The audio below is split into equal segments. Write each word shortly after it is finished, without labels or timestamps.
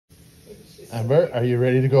Ember, are you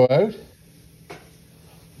ready to go out?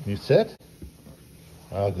 You sit?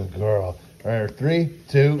 Oh, good girl. All right, 3,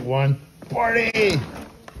 2, 1, party!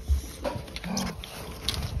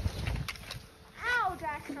 Ow,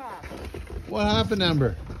 Jack, stop. What happened,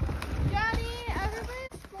 Ember? Daddy,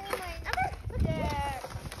 everybody's screaming. Ember, Dad.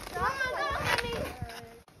 Stop.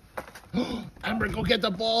 Ember, go get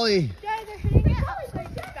the bally. Daddy, they're hitting it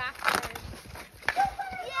upside backwards.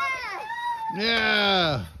 Yeah.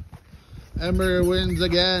 Yeah. Ember wins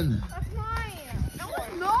again. That's mine. No,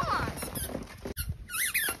 it's not.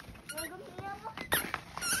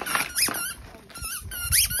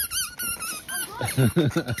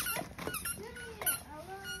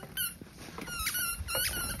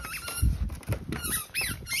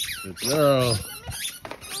 Good girl.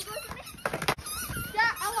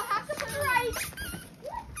 Yeah, I will have to put it right.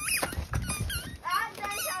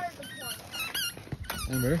 That out of the point.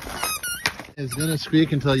 Ember, it's gonna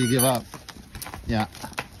squeak until you give up. Yeah.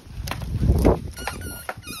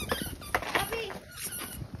 Puppy.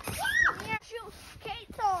 Here, shoot.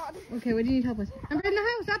 Kate's on. Okay, what do you need help with? Ember in the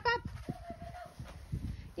house, up.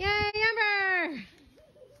 Yay, Ember!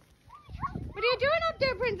 What are you doing up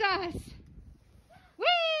there, princess?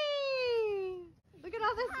 Whee! Look at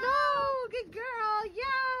all the snow! Good girl,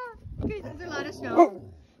 yeah! Okay, there's a lot of snow.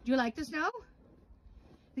 Do you like the snow?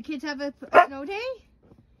 The kids have a snow day?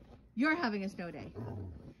 You're having a snow day.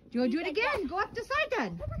 Do you want to do it again? Go up the side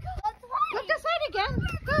then. Go up the side again.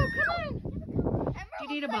 Go, come on. Do you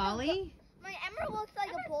need a bolly? My Ember looks like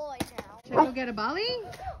a boy now. Should I go get a bolly?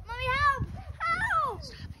 Mommy, help! Help!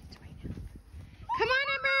 Stop it right now. Come on,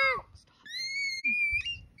 Ember.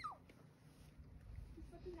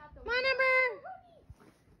 Come on, Ember.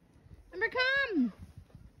 Ember, come.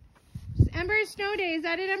 It's Ember's snow day. Is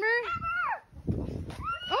that it, Ember?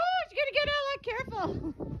 Oh, she's going to get out. Look, careful.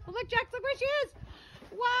 Oh, look, Jax, look where she is.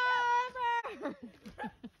 Whoa, Ember.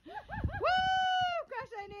 Woo,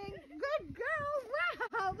 crash landing. Good girl.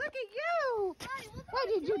 Wow, look at you. What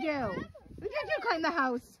did you do? Did you climb the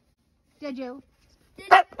house? Did you?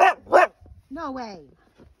 No way.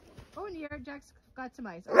 Oh, and here, Jax got some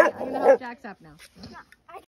ice. Okay, I'm going to help Jax up now.